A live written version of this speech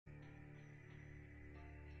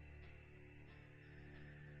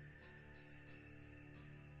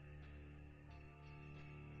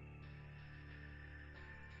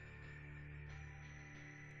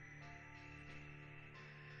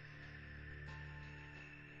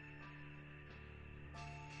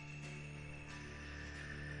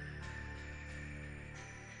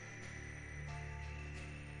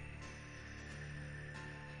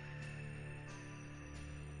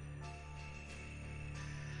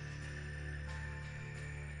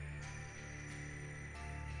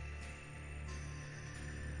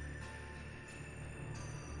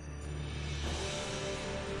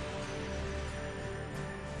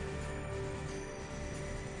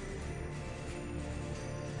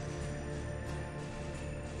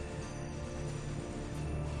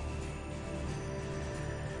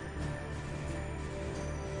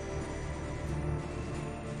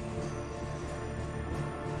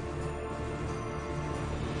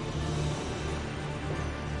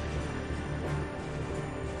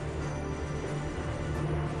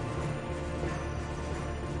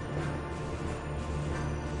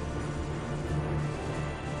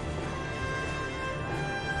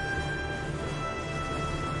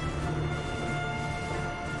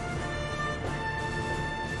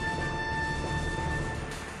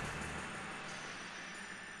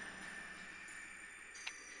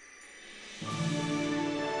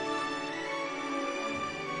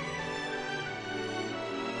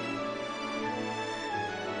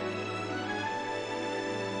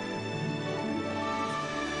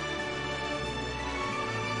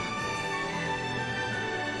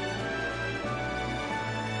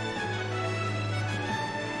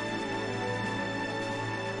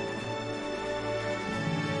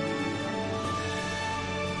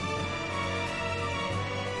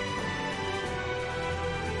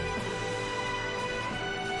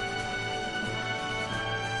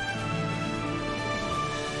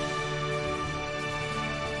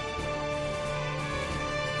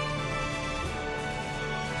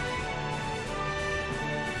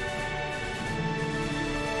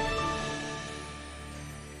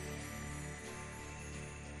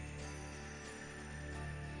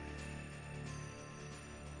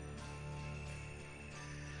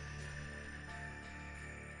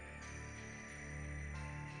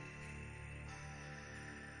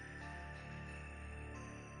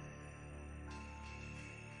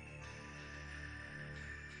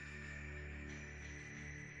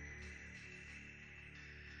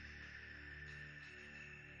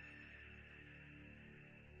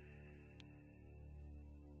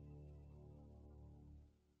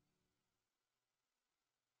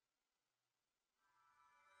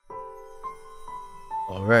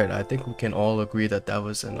Alright, I think we can all agree that that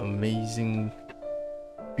was an amazing,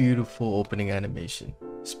 beautiful opening animation.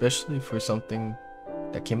 Especially for something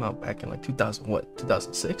that came out back in like 2000, what,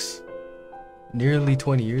 2006? Nearly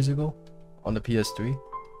 20 years ago on the PS3.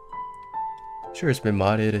 Sure, it's been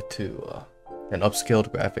modded to and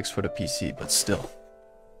upscaled graphics for the PC, but still.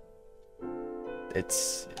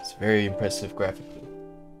 It's very impressive graphically.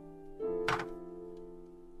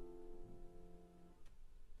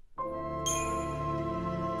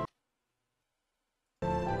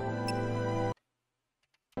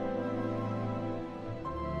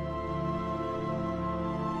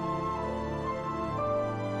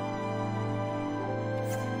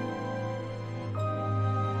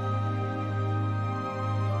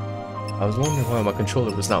 I was wondering why my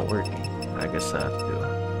controller was not working. I guess I have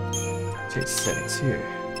to change settings here.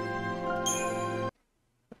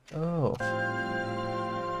 Oh.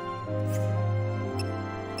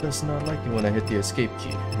 Does not like it when I hit the escape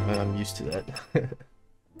key. I'm used to that.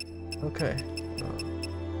 Okay.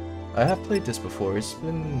 I have played this before. It's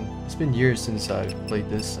been years since I've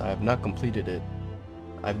played this. I have not completed it.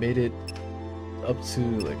 I made it up to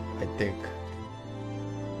like I think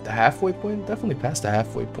the halfway point, definitely past the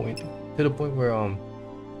halfway point. To the point where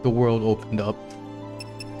the world opened up.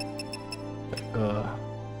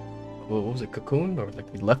 What was it, Cocoon? Or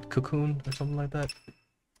like we left Cocoon or something like that.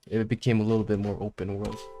 It became a little bit more open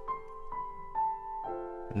world.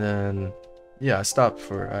 And then yeah, I stopped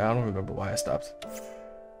for I don't remember why I stopped.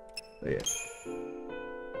 But yeah.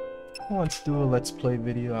 I want to do a let's play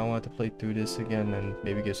video. I want to play through this again and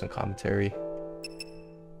maybe give some commentary.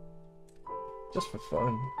 Just for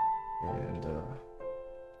fun. And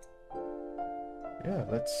yeah,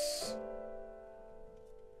 let's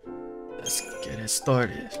get it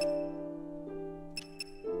started.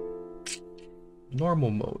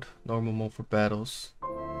 Normal mode for battles.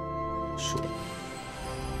 Sure.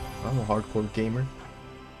 I'm a hardcore gamer.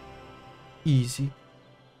 Easy.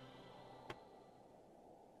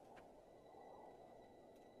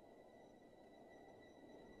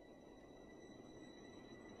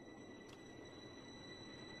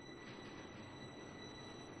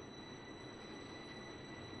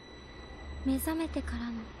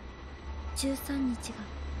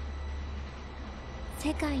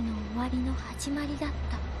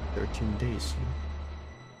 "13 days.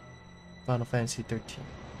 Final Fantasy 13.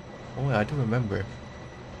 Oh yeah, I do remember.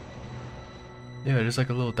 Yeah, there's like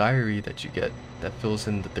a little diary that you get that fills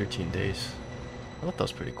in the 13 days. I thought that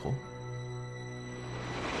was pretty cool.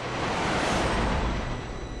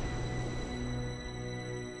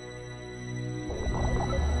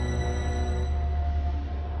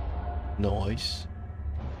 Nice.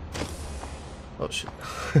 Oh shit.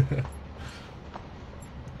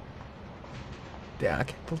 Yeah, I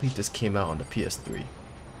can't believe this came out on the PS3.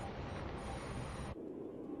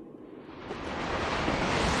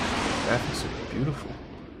 Graphics are beautiful.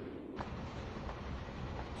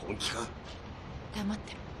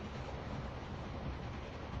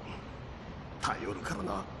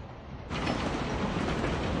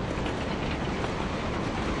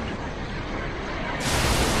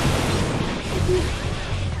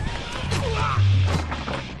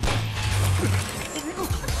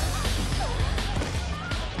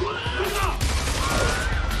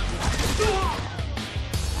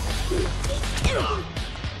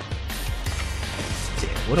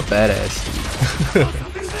 What a badass dude.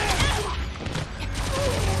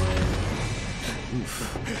 Oof.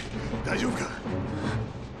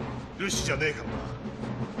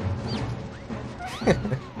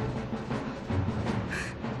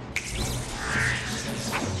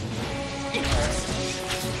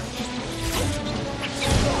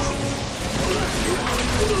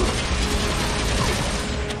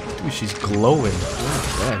 Dude, she's glowing. Oh,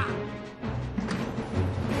 man.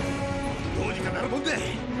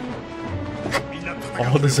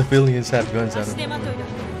 All the civilians have guns out of them. Well,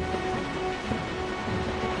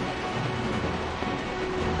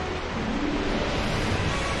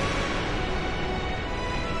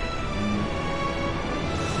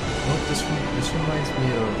 this reminds me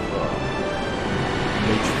of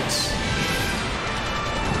Matrix.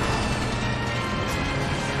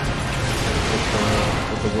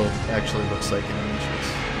 What the world actually looks like in the Matrix.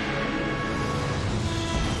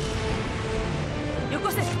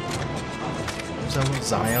 Is that what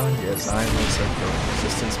Zion? Yeah, Zion looks like the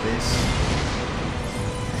resistance base.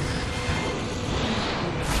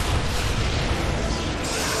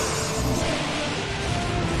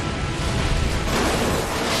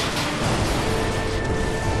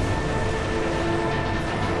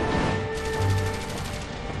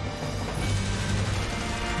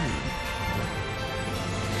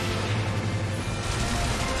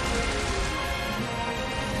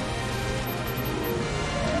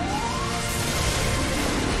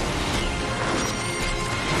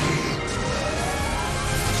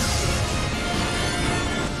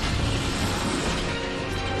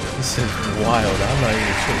 This is wild. I'm not even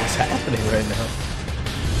sure what's happening right now.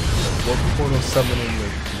 What portal summoning the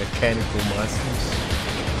mechanical monsters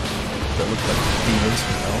that look like demons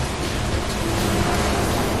from hell?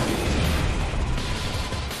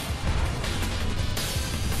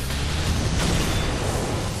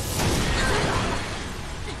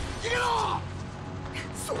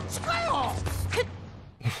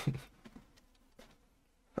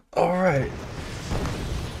 All right.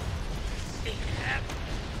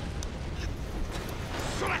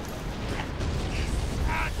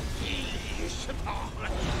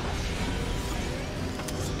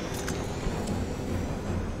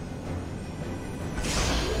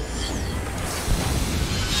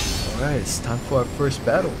 Alright, it's time for our first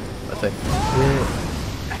battle, I think. Yeah.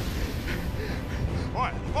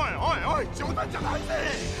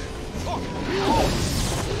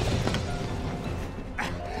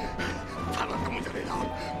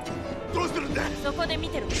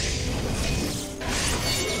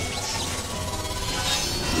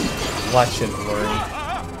 Watch and learn.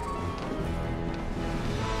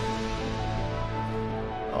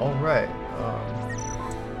 Alright.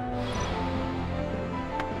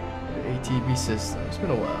 ATB system. It's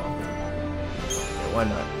been a while. Yeah, why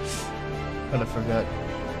not? Kinda forgot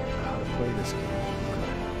how to play this game.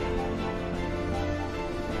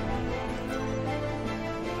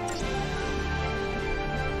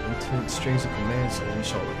 Infinite strings of commands to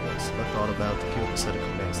unleash all at once. Select auto battle to kill the set of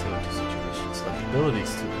commands to into situations. Select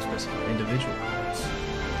abilities to specify individual commands.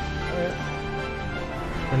 Alright.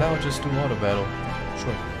 For now, just do auto battle.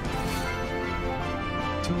 Sure.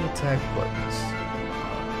 2 attack buttons.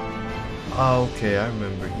 Okay, I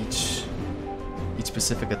remember. Each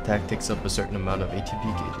specific attack takes up a certain amount of ATB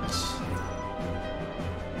gauges.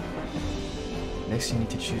 Next, you need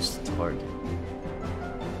to choose the target.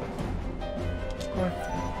 Alright.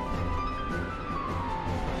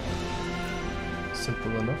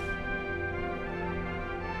 Simple enough.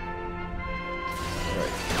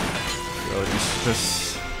 Alright. So it's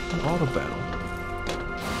just an auto battle.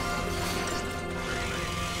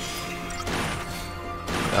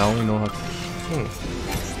 I only know how to.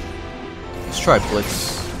 Let's try Blitz.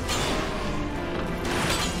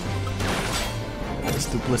 Let's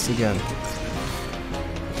do Blitz again.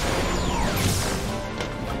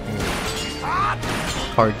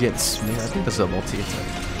 Targets. Man, I think that's a multi-attack.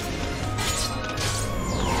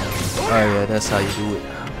 Oh yeah, that's how you do it.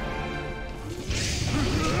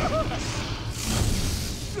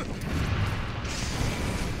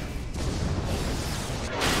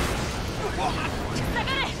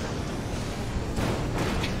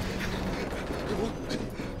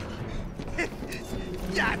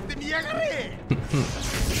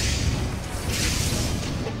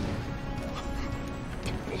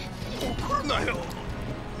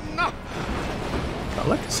 I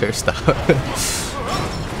like his hairstyle.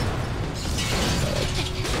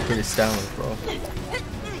 Pretty stylish, bro.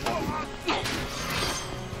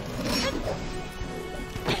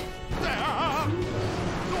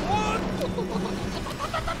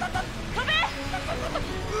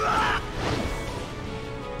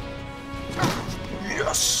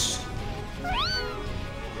 Yes.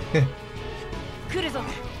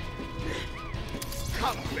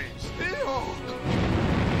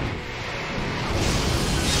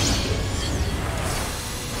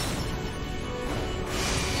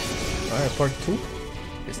 Alright, part 2.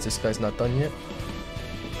 Guess this guy's not done yet.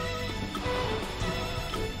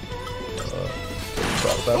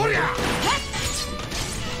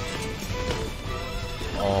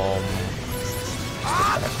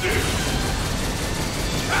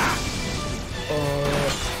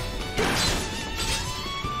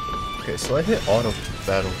 Okay, so I hit auto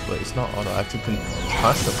battle, but it's not auto. I have to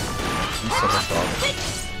constantly use so much auto.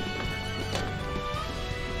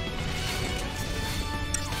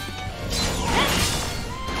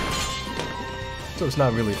 So it's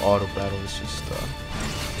not really auto battle, it's just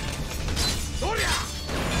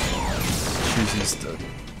chooses the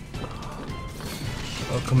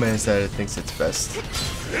commands that it thinks it's best.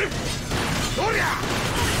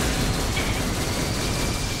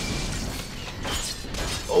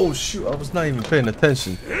 Oh shoot, I was not even paying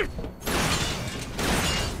attention.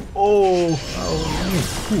 Oh,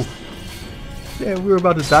 yeah, we were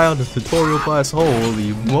about to die on the tutorial class.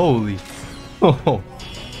 Holy moly.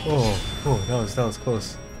 Oh, that was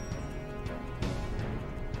close.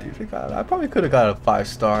 Do you think I probably could have got a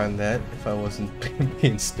 5-star on that if I wasn't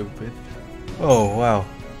being stupid. Oh wow.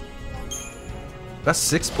 That's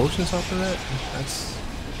 6 potions off of that? That's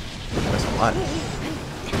a lot.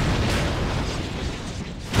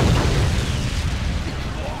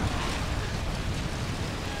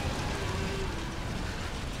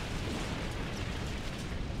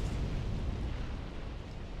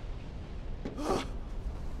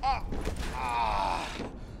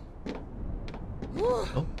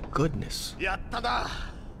 Oh goodness. やったな。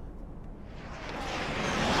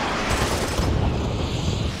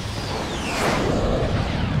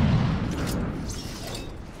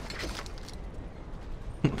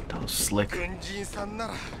 That was slick. 軍人さんな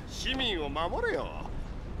ら市民を守れよ。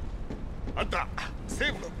あんた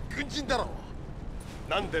政府の軍人だろ。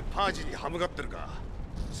なんでパージに歯向かってるか。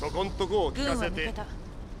そこんとこを聞かせて。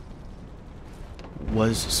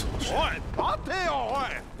 Was a soldier. おい、待てよ、おい。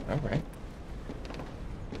 Alright.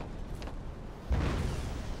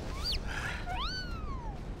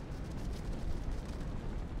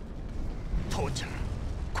 父ちゃん、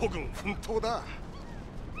孤軍奮闘だ。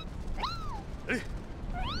え、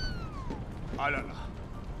あらら、道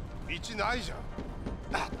ないじゃん。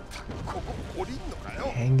あった、ここ降りんのか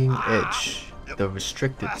よ。 Hanging edge. The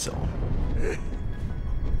restricted zone.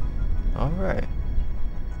 Alright.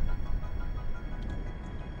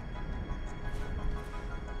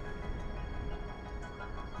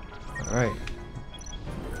 Alright.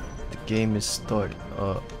 The game is started.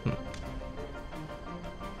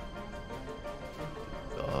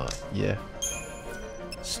 Yeah.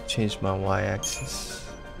 Let's change my y-axis.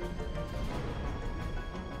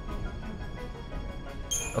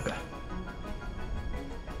 Okay.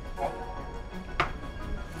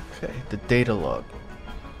 Okay, the data log.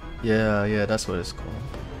 Yeah, that's what it's called.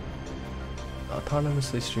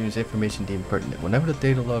 Autonomously streams information deemed pertinent. Whenever the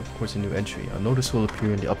data log records a new entry, a notice will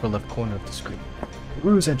appear in the upper left corner of the screen.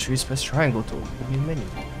 Rules entries, press triangle to open the menu.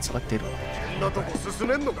 Select data log.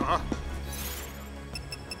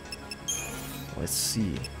 Let's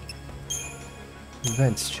see.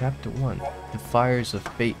 Events, Chapter 1. The Fires of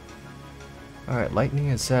Fate. Alright, Lightning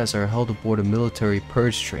and Saz are held aboard a military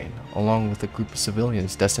purge train, along with a group of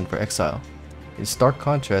civilians destined for exile. In stark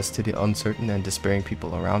contrast to the uncertain and despairing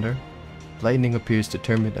people around her, Lightning appears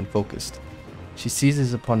determined and focused. She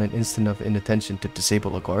seizes upon an instant of inattention to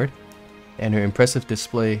disable a guard, and her impressive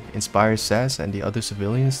display inspires Saz and the other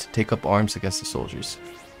civilians to take up arms against the soldiers.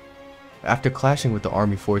 After clashing with the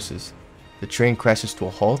army forces, the train crashes to a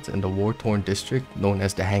halt in the war-torn district known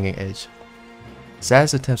as the Hanging Edge.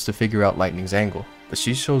 Saz attempts to figure out Lightning's angle, but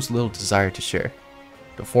she shows little desire to share.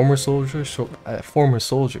 The former soldier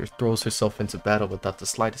throws herself into battle without the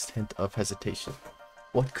slightest hint of hesitation.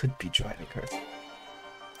 What could be driving her?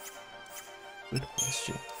 Good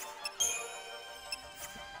question.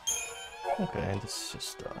 Okay, and this is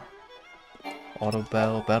just auto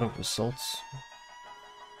battle results.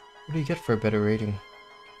 What do you get for a better rating?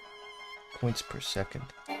 Points per second.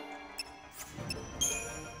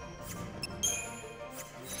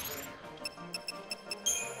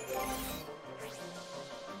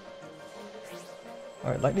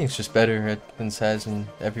 Alright, Lightning's just better than Saz in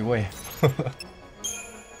every way.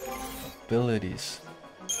 Abilities.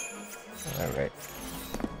 Alright.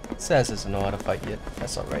 Saz doesn't know how to fight yet.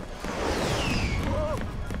 That's alright.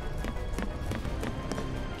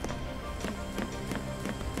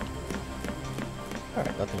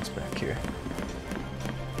 Alright, nothing's back here.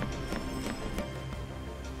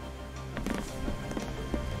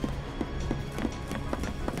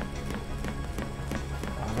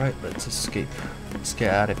 Alright, let's escape. Let's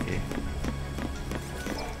get out of here.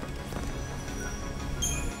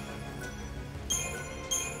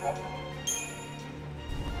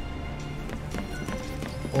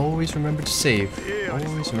 Always remember to save.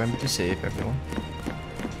 Always remember to save, everyone.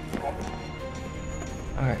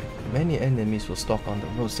 Alright, many enemies will stalk on the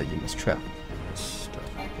roads that you must travel. Just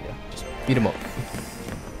beat them up.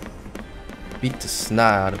 Beat the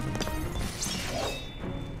snot out of them.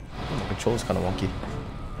 Oh, my control's kind of wonky.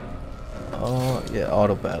 Oh, yeah,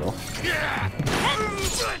 auto battle.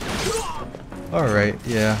 Alright,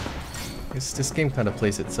 yeah. This game kind of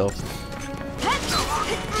plays itself.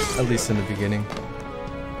 At least in the beginning.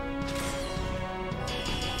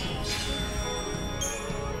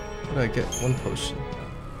 What did I get? One potion.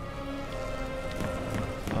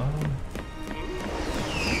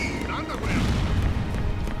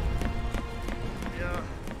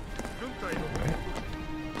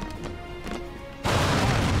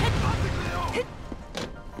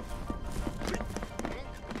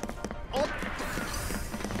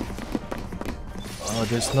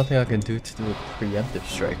 There's nothing I can do to do a preemptive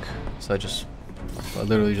strike, so I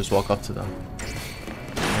literally just walk up to them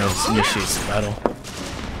and just initiate the battle.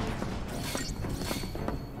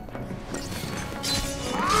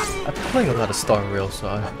 I've been playing a lot of Star Rail, so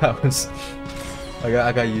I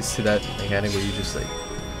got used to that mechanic where you just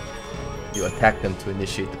you attack them to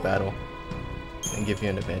initiate the battle and give you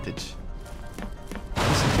an advantage. I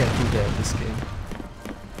guess you can't do that in this game.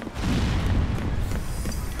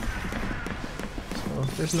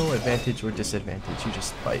 There's no advantage or disadvantage, you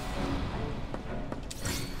just fight.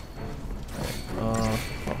 Oh,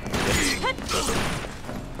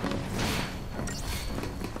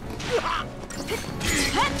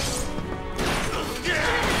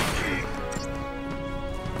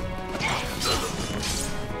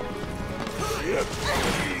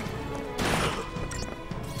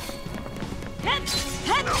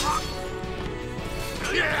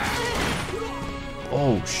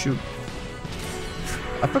 oh shoot.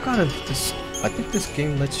 I forgot if this. I think this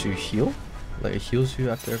game lets you heal. Like it heals you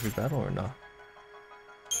after every battle or not.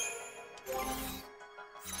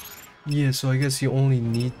 Yeah, so I guess you only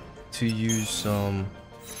need to use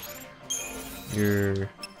your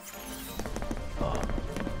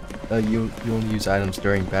you only use items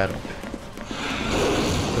during battle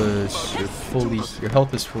because your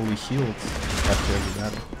health is fully healed after every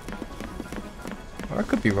battle. Or I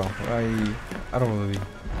could be wrong. I don't really.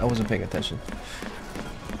 I wasn't paying attention.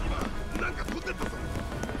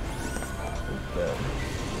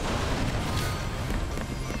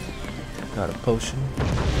 Got a potion.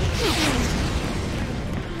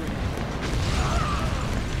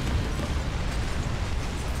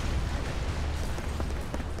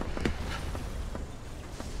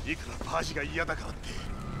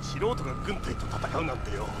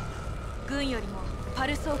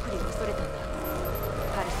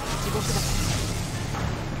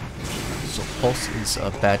 So Pulse is a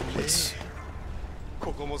bad place.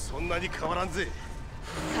 ここもそんなに変わらんぜ。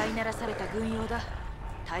飼いならされた軍用だ。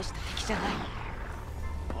大した敵じゃない。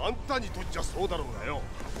あんたにとっちゃそうだろうがよ。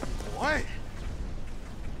おい。Alright,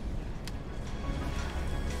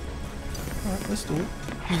 let's do it.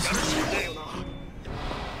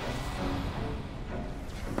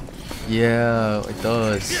 Yeah, it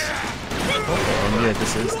does. Okay, and yeah,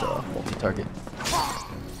 this is the multi-target.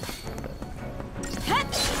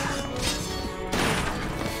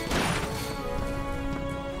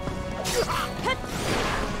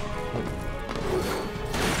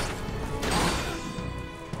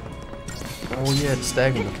 Oh yeah, the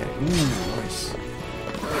staggering mechanic. Ooh, nice.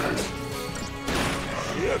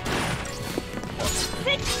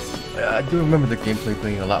 I do remember the gameplay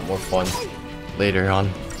being a lot more fun later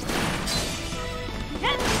on.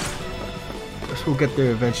 Guess we'll get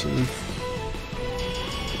there eventually.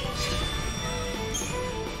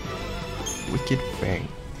 Wicked Fang.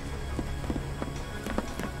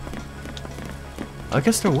 I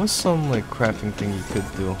guess there was some like crafting thing you could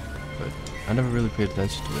do, but I never really paid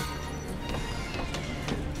attention to it.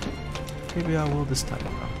 Maybe I will this time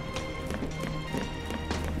around.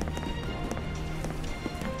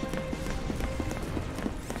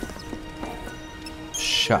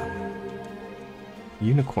 Shop.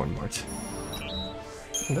 Unicorn Mart. Oh,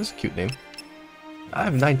 that's a cute name. I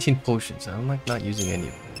have 19 potions. I'm like not using any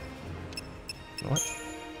of them. You know what?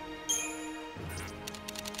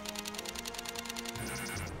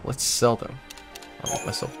 Let's sell them. I'll make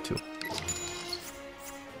myself 2.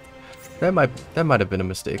 That might have been a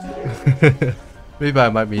mistake. Maybe I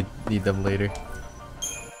might need them later.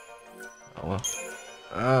 Oh well.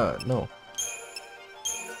 No.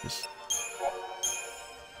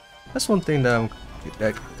 That's one thing that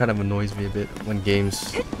kind of annoys me a bit when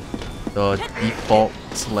games, the default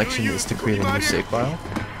selection is to create a new save file.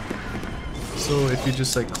 So if you're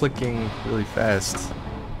just like clicking really fast,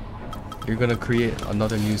 you're gonna create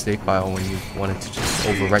another new save file when you wanted to just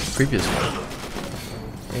overwrite the previous one.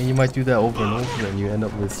 And you might do that over and over and you end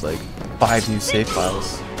up with like 5 new save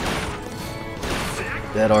files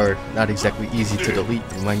that are not exactly easy to delete.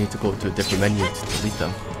 You might need to go to a different menu to delete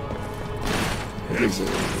them. It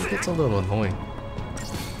gets a little annoying.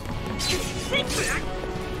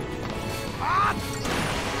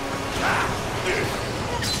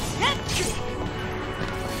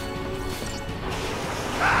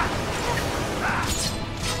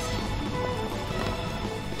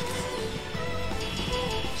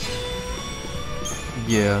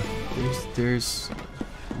 Yeah, there's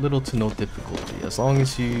little to no difficulty. As long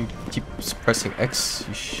as you keep pressing X,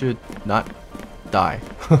 you should not die.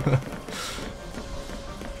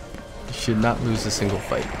 You should not lose a single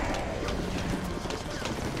fight.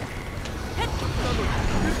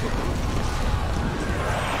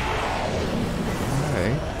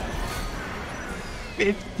 Alright.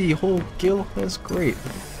 50 whole gil? That's great.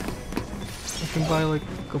 I can buy like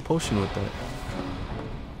a potion with that.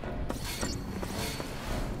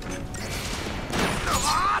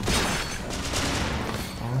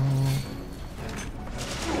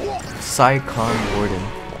 Psycon Warden.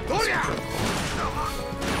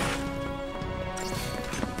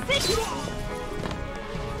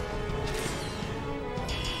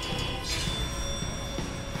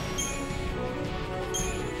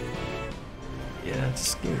 Yeah,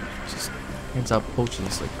 this game just hands out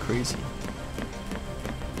potions like crazy.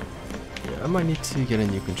 I might need to get a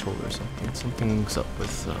new controller or something. Something's up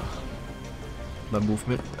with my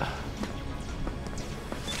movement.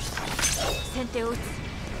 先手を打つ。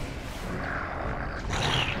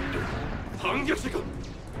反撃か。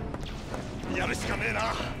やるしかねえ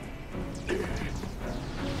な。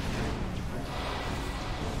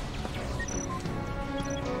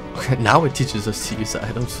Now it teaches us to use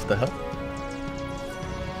items. What the hell?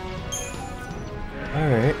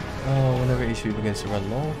 Alright. Whenever HP begins to run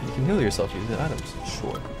low, you can heal yourself using items.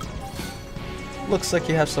 Sure. Looks like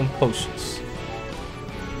you have some potions.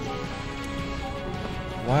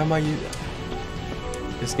 Why am I using...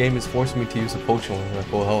 This game is forcing me to use a potion when I'm at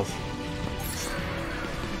full health.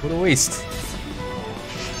 What a waste.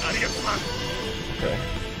 Okay.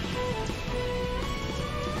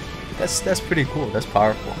 That's pretty cool. That's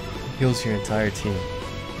powerful. Heals your entire team.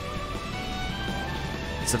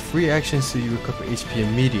 It's a free action, so you recover HP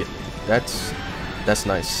immediately. That's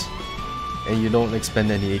nice. And you don't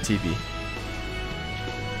expend any ATB.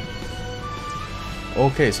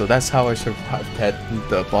 Okay, so that's how I survived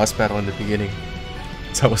the boss battle in the beginning.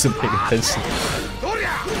 So I wasn't paying attention.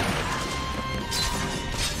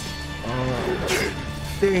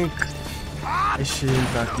 I think I should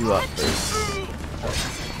knock you out first.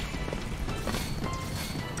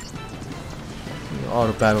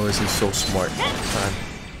 Auto battle isn't so smart all the time.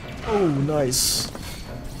 Oh, nice.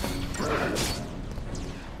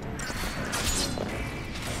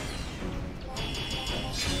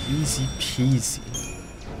 Easy peasy.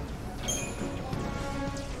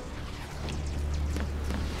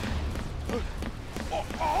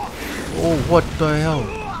 Oh, what the hell?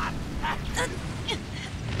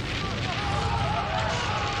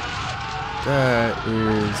 That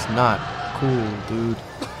is not cool, dude.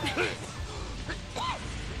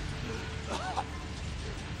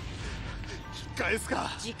 返すか。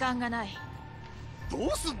時間がない。どう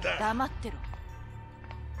すんだ。黙ってろ。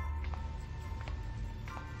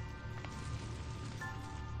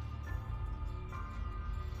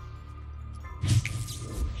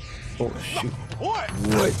Oh shoot. おい。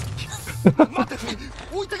 What? 待て。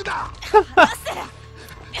置いてくな。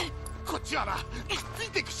こっちはな、つい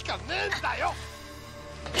てくしかねえんだよ。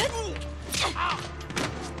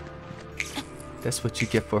 That's what you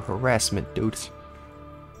get for harassment, dude.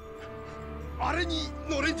 あれに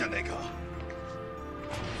乗れんじゃねえか。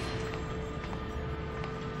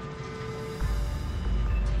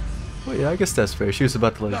 Well, yeah, I guess that's fair. She was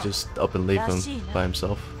about to let him just up and leave him by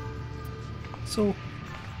himself. So,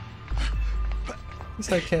 I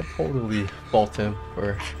guess I can't totally fault him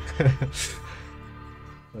for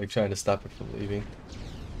like trying to stop it from leaving.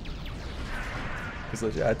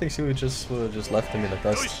 Because I think she would have just left him in the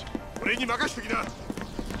dust. 俺に任しときな。